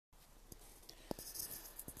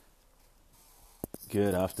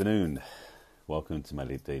Good afternoon. Welcome to my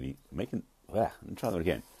daily I'm trying that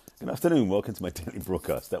again. Good afternoon. Welcome to my daily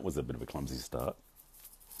broadcast. That was a bit of a clumsy start.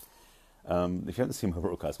 If you haven't seen my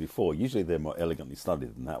broadcast before, usually they're more elegantly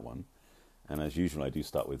started than that one. And as usual, I do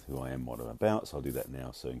start with who I am, what I'm about. So I'll do that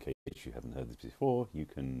now. So in case you haven't heard this before, you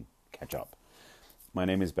can catch up. My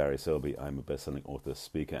name is Barry Selby. I'm a best-selling author,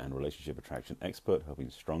 speaker, and relationship attraction expert, helping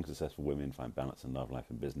strong, successful women find balance in love, life,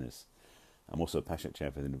 and business. I'm also a passionate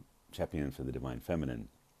champion for the divine feminine.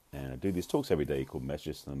 And I do these talks every day called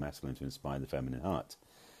Messages from the Masculine to Inspire the Feminine Heart.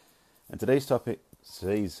 And today's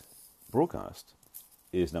broadcast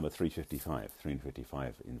is number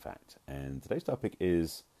 355 in fact. And today's topic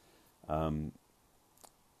is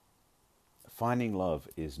finding love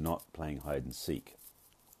is not playing hide and seek.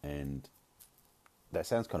 And that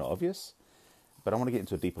sounds kind of obvious, but I want to get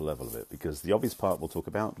into a deeper level of it, because the obvious part we'll talk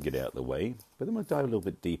about and get it out of the way, but then we'll dive a little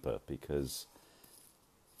bit deeper, because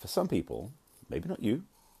for some people, maybe not you,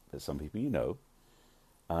 but some people you know,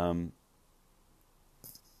 and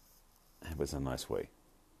it's a nice way,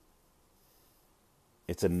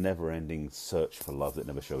 it's a never-ending search for love that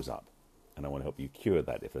never shows up. And I want to help you cure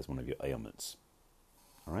that if that's one of your ailments.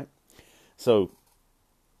 All right? So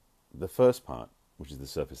the first part, which is the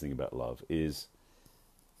surface thing about love, is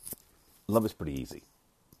love is pretty easy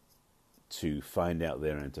to find out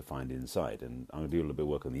there and to find inside. And I'm going to do a little bit of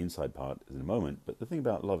work on the inside part in a moment. But the thing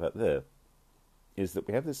about love out there is that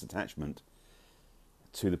we have this attachment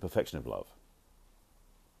to the perfection of love.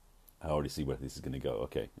 I already see where this is going to go.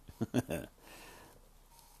 Okay.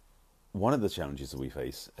 One of the challenges that we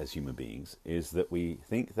face as human beings is that we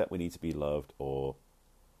think that we need to be loved or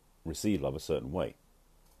receive love a certain way.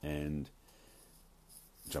 And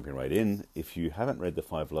jumping right in, if you haven't read The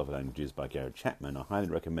 5 Love Languages by Gary Chapman, I highly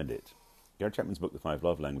recommend it. Gary Chapman's book, The 5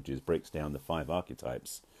 Love Languages, breaks down the 5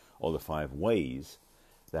 archetypes, or the 5 ways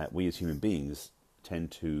that we as human beings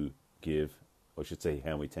tend to give, or I should say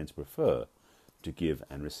how we tend to prefer to give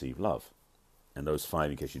and receive love. And those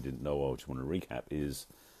 5, in case you didn't know, or just want to recap, is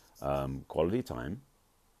quality time,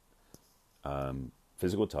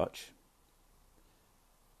 physical touch,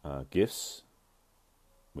 gifts,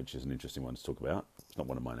 which is an interesting one to talk about. It's not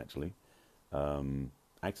one of mine, actually.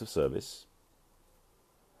 Acts of service,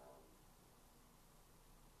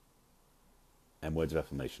 and words of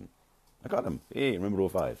affirmation. I got them. Hey, remember all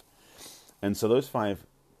 5. And so those 5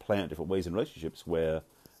 play out different ways in relationships where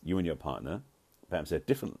you and your partner perhaps have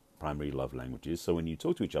different primary love languages. So when you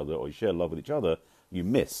talk to each other or you share love with each other, you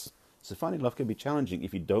miss. So finding love can be challenging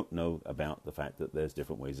if you don't know about the fact that there's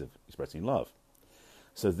different ways of expressing love.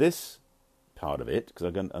 So this part of it,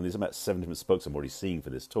 because there's about 7 different spokes I'm already seeing for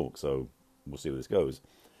this talk, so we'll see where this goes.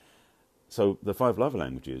 So the 5 love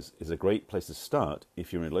languages is a great place to start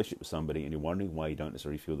if you're in a relationship with somebody and you're wondering why you don't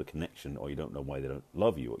necessarily feel the connection, or you don't know why they don't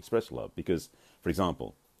love you or express love. Because, for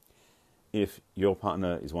example, if your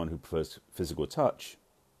partner is one who prefers physical touch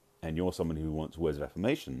and you're someone who wants words of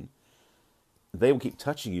affirmation, they will keep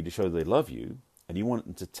touching you to show they love you, and you want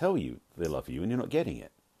them to tell you they love you, and you're not getting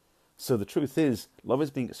it. So the truth is, love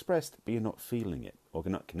is being expressed, but you're not feeling it, or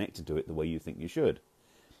you're not connected to it the way you think you should,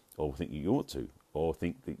 or think you ought to, or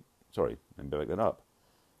think that, sorry, let me back that up.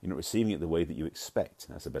 You're not receiving it the way that you expect.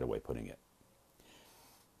 That's a better way of putting it.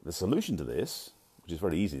 The solution to this, which is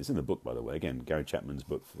very easy, it's in the book, by the way. Again, Gary Chapman's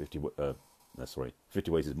book, 50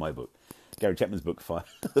 Ways is my book. Gary Chapman's book,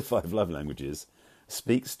 The 5 Love Languages,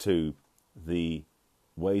 speaks to the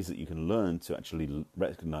ways that you can learn to actually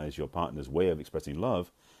recognize your partner's way of expressing love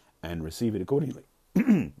and receive it accordingly.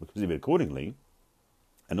 And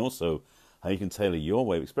also how you can tailor your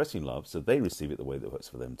way of expressing love so they receive it the way that works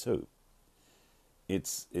for them too.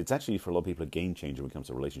 It's actually, for a lot of people, a game changer when it comes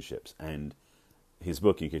to relationships. And his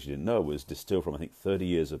book, in case you didn't know, was distilled from, I think, 30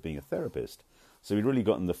 years of being a therapist. So he'd really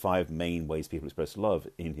gotten the 5 main ways people express love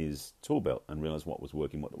in his tool belt and realized what was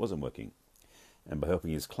working, what wasn't working. And by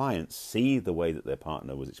helping his clients see the way that their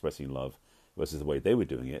partner was expressing love versus the way they were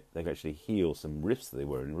doing it, they could actually heal some rifts that they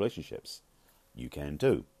were in relationships. You can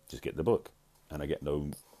too. Just get the book. And I get no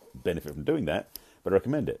benefit from doing that, but I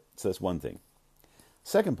recommend it. So that's one thing.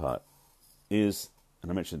 Second part is,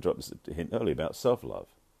 and I mentioned, dropped this hint earlier about self-love.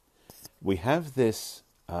 We have this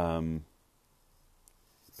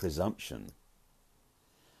presumption.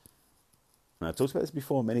 And I've talked about this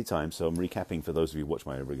before many times, so I'm recapping for those of you who watch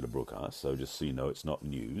my regular broadcast. So just so you know, it's not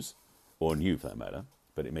news, or new for that matter,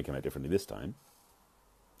 but it may come out differently this time.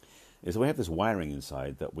 Is we have this wiring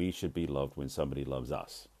inside that we should be loved when somebody loves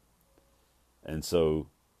us. And so,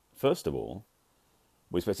 first of all,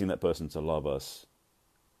 we're expecting that person to love us,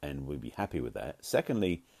 and we'd be happy with that.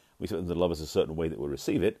 Secondly, we expect them to love us a certain way that we'll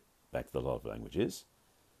receive it, back to the love languages.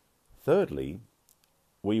 Thirdly,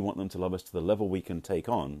 we want them to love us to the level we can take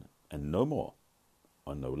on, and no more,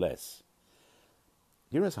 or no less.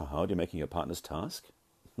 Do you realize how hard you're making your partner's task?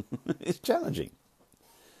 It's challenging.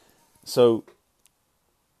 So,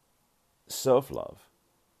 self-love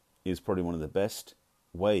is probably one of the best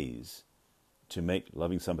ways to make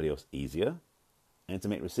loving somebody else easier, and to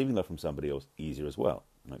make receiving love from somebody else easier as well.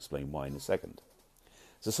 And I'll explain why in a second.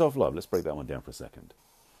 So self-love, let's break that one down for a second.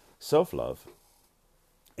 Self-love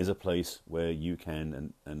is a place where you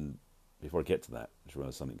can, and before I get to that, I just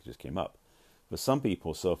realized something just came up. For some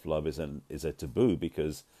people, self-love is a taboo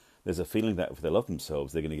because there's a feeling that if they love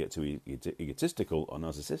themselves, they're going to get too egotistical or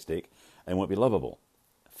narcissistic and won't be lovable.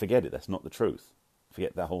 Forget it, that's not the truth.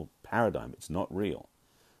 Forget that whole paradigm, it's not real.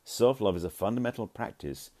 Self-love is a fundamental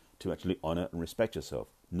practice to actually honor and respect yourself.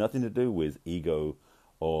 Nothing to do with ego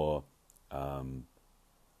or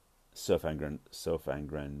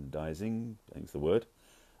self-aggrandizing, I think is the word,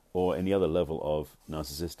 or any other level of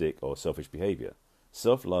narcissistic or selfish behavior.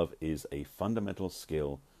 Self-love is a fundamental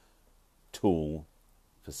skill, tool,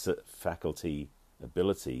 faculty,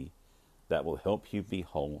 ability that will help you be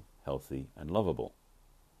whole, healthy, and lovable.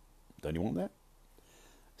 Don't you want that?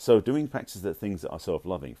 So doing practices that things that are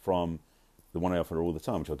self-loving, from the one I offer all the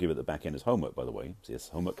time, which I'll give at the back end as homework, by the way. So yes,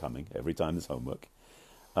 homework coming. Every time there's homework.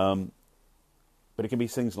 But it can be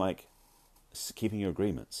things like keeping your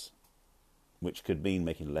agreements, which could mean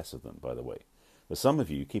making less of them, by the way. For some of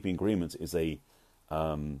you, keeping agreements is a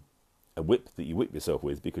whip that you whip yourself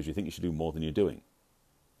with because you think you should do more than you're doing.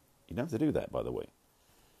 You don't have to do that, by the way.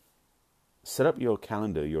 Set up your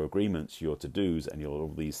calendar, your agreements, your to-dos, and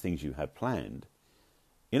all these things you have planned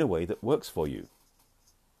in a way that works for you.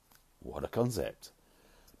 What a concept.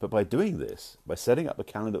 But by doing this, by setting up a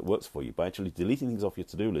calendar that works for you, by actually deleting things off your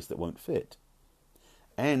to-do list that won't fit,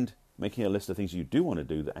 and making a list of things you do want to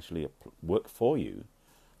do that actually work for you,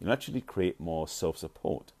 you'll actually create more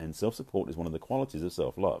self-support. And self-support is one of the qualities of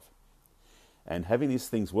self-love. And having these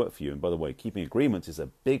things work for you, and by the way, keeping agreements is a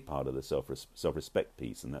big part of the self-respect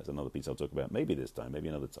piece, and that's another piece I'll talk about maybe this time, maybe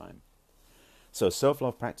another time. So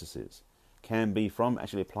self-love practices can be from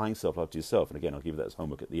actually applying self-love to yourself. And again, I'll give you that as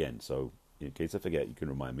homework at the end. So in case I forget, you can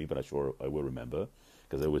remind me, but I'm sure I will remember,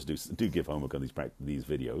 because I always do give homework on these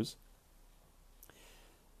videos.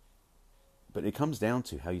 But it comes down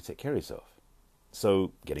to how you take care of yourself.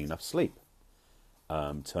 So getting enough sleep,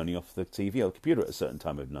 turning off the TV or the computer at a certain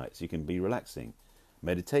time of night so you can be relaxing,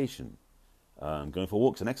 meditation, going for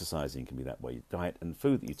walks and exercising can be that way, diet and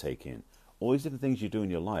food that you take in. All these different things you do in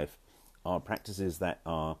your life are practices that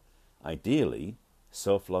are ideally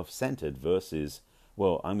self-love centered versus,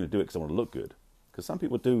 well, I'm going to do it because I want to look good. Because some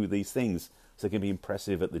people do these things so they can be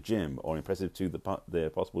impressive at the gym or impressive to their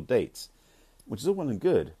possible dates, which is all well and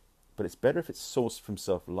good, but it's better if it's sourced from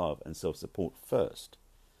self-love and self-support first.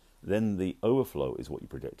 Then the overflow is what you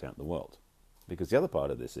project out in the world. Because the other part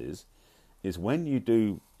of this is when you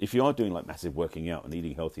do, if you are doing like massive working out and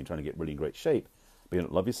eating healthy and trying to get really in great shape, but you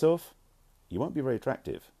don't love yourself, you won't be very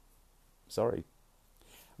attractive. Sorry.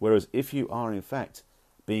 Whereas if you are, in fact,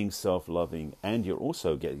 being self-loving and you're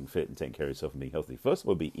also getting fit and taking care of yourself and being healthy, first of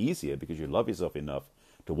all, it'll be easier because you love yourself enough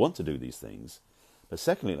to want to do these things. But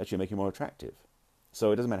secondly, it lets you make you more attractive.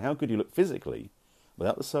 So it doesn't matter how good you look physically,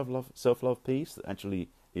 without the self-love piece that actually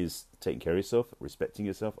is taking care of yourself, respecting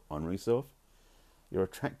yourself, honoring yourself,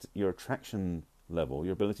 your attraction level,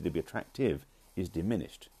 your ability to be attractive is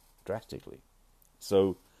diminished drastically.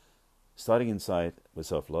 So starting inside with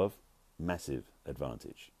self-love, massive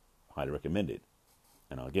advantage. Highly recommended.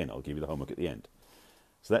 And again, I'll give you the homework at the end.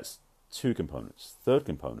 So that's two components. Third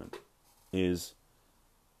component is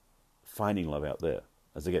finding love out there.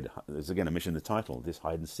 As again I mentioned in the title, this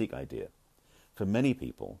hide and seek idea. For many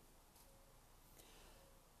people,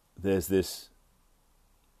 there's this,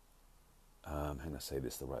 how can I say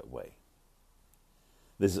this the right way?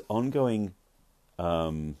 There's this ongoing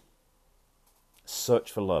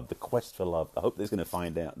search for love, the quest for love. I hope there's going to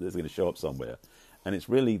find out, there's going to show up somewhere. And it's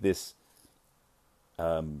really this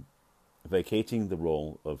vacating the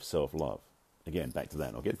role of self-love. Again, back to that,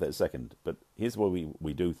 and I'll get to that in a second. But here's where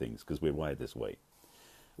we do things, because we're wired this way.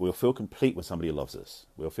 We'll feel complete when somebody loves us.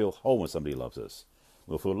 We'll feel whole when somebody loves us.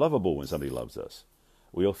 We'll feel lovable when somebody loves us.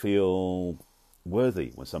 We'll feel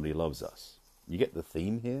worthy when somebody loves us. You get the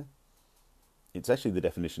theme here? It's actually the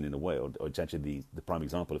definition in a way, or it's actually the prime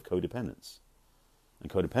example of codependence. And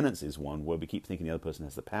codependence is one where we keep thinking the other person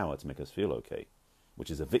has the power to make us feel okay, which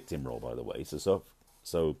is a victim role, by the way. So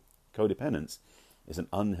codependence is an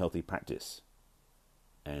unhealthy practice.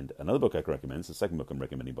 And another book I can recommend, the second book I'm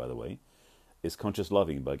recommending, by the way, is Conscious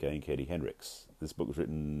Loving by Gay and Katie Hendricks. This book was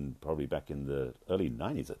written probably back in the early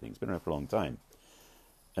 90s, I think. It's been around for a long time.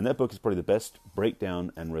 And that book is probably the best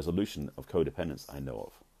breakdown and resolution of codependence I know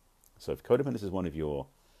of. So if codependence is one of your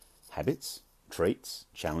habits, traits,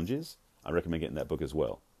 challenges, I recommend getting that book as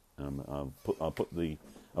well. I'll put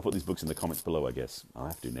these books in the comments below, I guess. I'll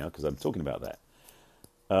have to now because I'm talking about that.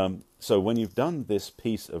 So when you've done this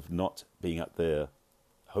piece of not being up there,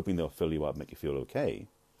 hoping they'll fill you up, make you feel okay,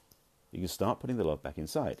 you can start putting the love back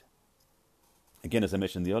inside. Again, as I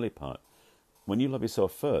mentioned in the early part, when you love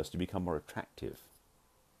yourself first, you become more attractive.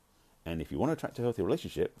 And if you want to attract a healthy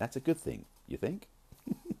relationship, that's a good thing, you think?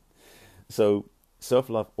 So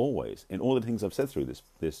self-love always, in all the things I've said through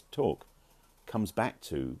this talk, comes back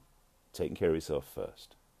to taking care of yourself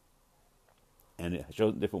first. And it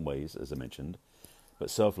shows in different ways, as I mentioned, but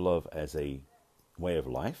self-love as a way of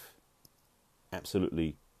life,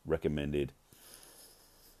 absolutely recommended.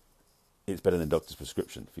 It's better than a doctor's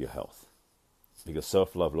prescription for your health, because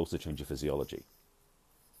self-love will also change your physiology.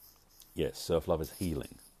 Yes, self-love is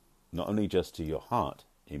healing, not only just to your heart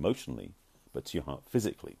emotionally, but to your heart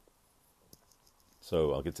physically.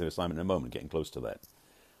 So I'll get to the assignment in a moment, getting close to that.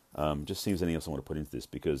 Just see if there's anything else I want to put into this,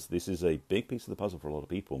 because this is a big piece of the puzzle for a lot of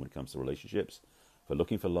people when it comes to relationships, for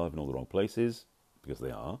looking for love in all the wrong places, because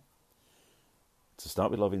they are. To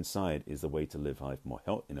start with love inside is the way to live life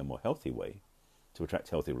in a more healthy way, to attract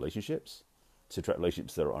healthy relationships, to attract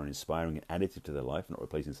relationships that are inspiring and additive to their life, not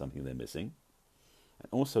replacing something they're missing, and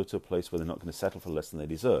also to a place where they're not going to settle for less than they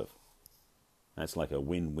deserve. That's like a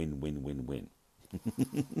win-win-win-win-win.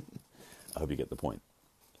 I hope you get the point.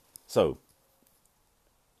 So,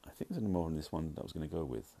 I think there's any more on this one that I was going to go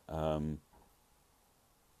with. I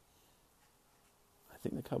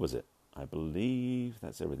think that covers it. I believe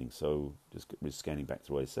that's everything. So, just scanning back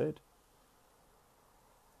through what I said.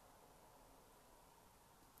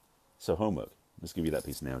 So, homework. Let's give you that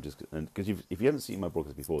piece now. Just because if you haven't seen my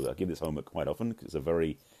broadcast before, I give this homework quite often because it's a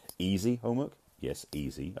very easy homework. Yes,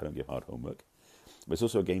 easy. I don't give hard homework. But it's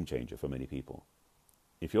also a game changer for many people.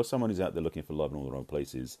 If you're someone who's out there looking for love in all the wrong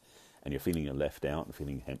places, and you're feeling left out and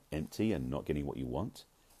feeling empty and not getting what you want,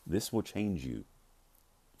 this will change you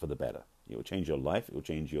for the better. It will change your life. It will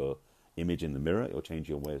change your image in the mirror. It will change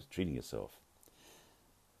your way of treating yourself.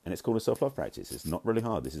 And it's called a self-love practice. It's not really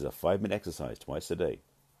hard. This is a 5-minute exercise twice a day.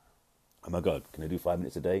 Oh my God, can I do 5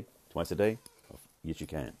 minutes a day, twice a day? Oh, yes, you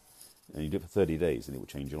can. And you do it for 30 days and it will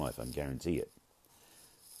change your life. I can guarantee it.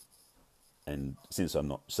 And since I'm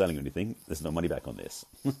not selling anything, there's no money back on this.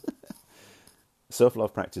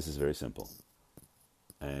 Self-love practice is very simple.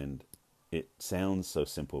 And it sounds so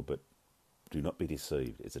simple, but do not be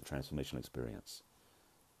deceived. It's a transformational experience.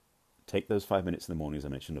 Take those 5 minutes in the morning, as I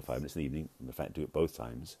mentioned, or 5 minutes in the evening. In fact, do it both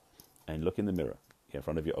times. And look in the mirror. In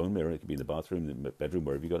front of your own mirror. It could be in the bathroom, the bedroom,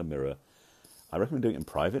 wherever you've got a mirror. I recommend doing it in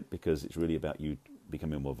private because it's really about you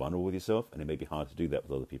becoming more vulnerable with yourself, and it may be hard to do that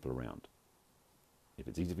with other people around. If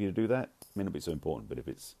it's easy for you to do that, it may not be so important. But if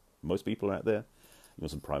it's most people out there, you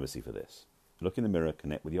want some privacy for this. Look in the mirror,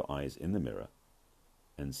 connect with your eyes in the mirror,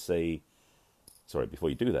 and before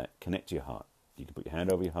you do that, connect to your heart. You can put your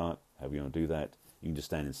hand over your heart, however you want to do that. You can just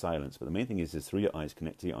stand in silence. But the main thing is through your eyes,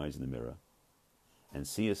 connect to your eyes in the mirror, and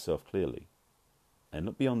see yourself clearly. And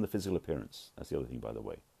look beyond the physical appearance. That's the other thing, by the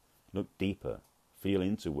way. Look deeper. Feel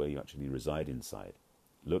into where you actually reside inside.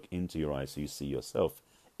 Look into your eyes so you see yourself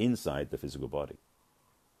inside the physical body.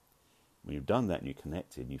 When you've done that and you're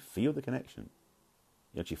connected, and you feel the connection,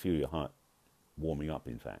 you actually feel your heart warming up,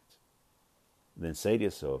 in fact. Then say to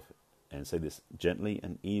yourself, and say this gently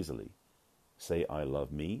and easily, say, I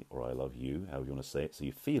love me, or I love you, however you want to say it, so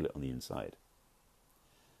you feel it on the inside.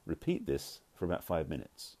 Repeat this for about 5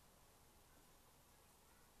 minutes.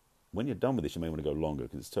 When you're done with this, you may want to go longer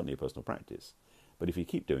because it's certainly a personal practice. But if you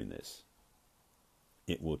keep doing this,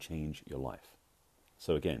 it will change your life.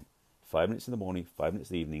 So again, 5 minutes in the morning, 5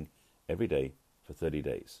 minutes in the evening, every day for 30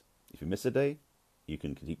 days. If you miss a day, you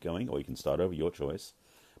can keep going or you can start over, your choice.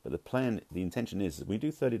 But the intention is that when you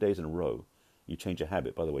do 30 days in a row, you change a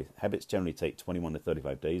habit. By the way, habits generally take 21 to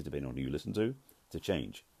 35 days, depending on who you listen to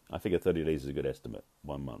change. I figure 30 days is a good estimate,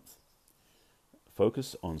 1 month.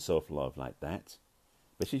 Focus on self-love like that.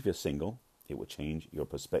 Especially if you're single, it will change your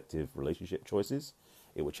prospective relationship choices.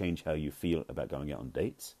 It will change how you feel about going out on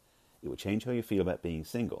dates. It will change how you feel about being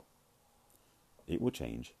single. It will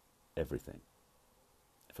change everything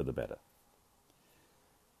for the better.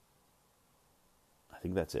 I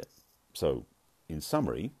think that's it. So, in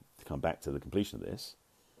summary, to come back to the completion of this,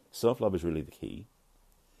 self-love is really the key.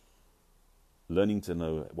 Learning to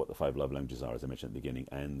know what the 5 love languages are, as I mentioned at the beginning,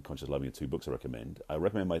 and Conscious Loving are 2 books I recommend. I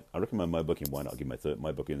recommend my book in one. I'll give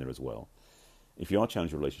my book in there as well. If you are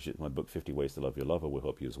challenged with relationships, my book 50 Ways to Love Your Lover will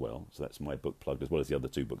help you as well. So that's my book plugged as well as the other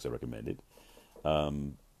 2 books I recommended.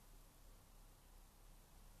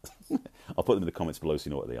 I'll put them in the comments below so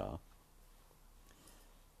you know what they are.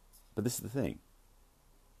 But this is the thing.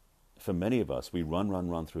 For many of us, we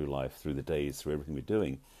run through life, through the days, through everything we're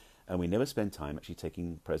doing, and we never spend time actually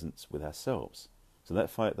taking presence with ourselves. So that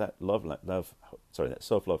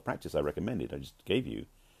self-love practice I recommended, I just gave you,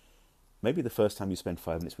 maybe the first time you spend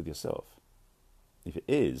 5 minutes with yourself. If it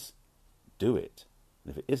is, do it.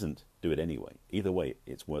 And if it isn't, do it anyway. Either way,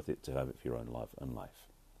 it's worth it to have it for your own love and life.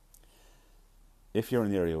 If you're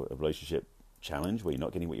in the area of relationship challenge where you're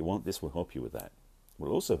not getting what you want, this will help you with that. What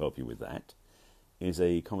will also help you with that is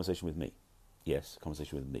a conversation with me. Yes, a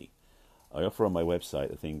conversation with me. I offer on my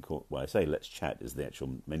website a thing called, well, I say let's chat is the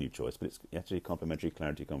actual menu choice, but it's actually a complimentary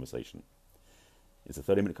clarity conversation. It's a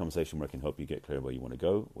 30-minute conversation where I can help you get clear where you want to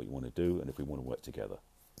go, what you want to do, and if we want to work together.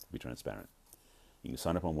 Be transparent. You can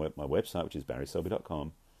sign up on my website, which is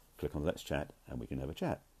barryselby.com, click on Let's Chat, and we can have a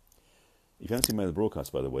chat. If you haven't seen my other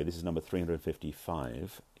broadcast, by the way, this is number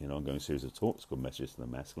 355 in an ongoing series of talks called Messages to the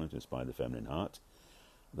Masculine to Inspire the Feminine Heart.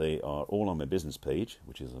 They are all on my business page,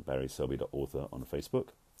 which is barryselby.author on Facebook.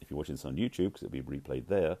 If you're watching this on YouTube, because it'll be replayed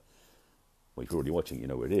there, well, if you're already watching it, you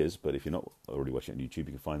know where it is, but if you're not already watching it on YouTube, you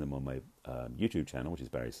can find them on my YouTube channel, which is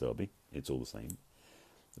Barry Selby. It's all the same.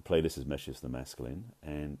 The playlist is Messages to the Masculine,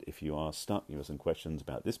 and if you are stuck, you have some questions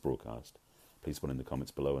about this broadcast, please put in the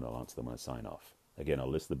comments below and I'll answer them when I sign off. Again, I'll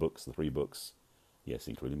list the books, the 3 books, yes,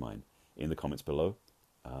 including mine, in the comments below.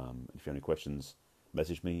 If you have any questions,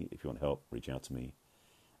 message me. If you want help, reach out to me.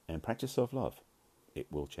 And practice self-love. It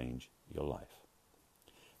will change your life.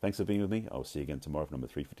 Thanks for being with me. I'll see you again tomorrow for number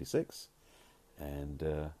 356.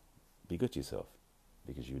 And be good to yourself,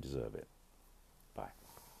 because you deserve it.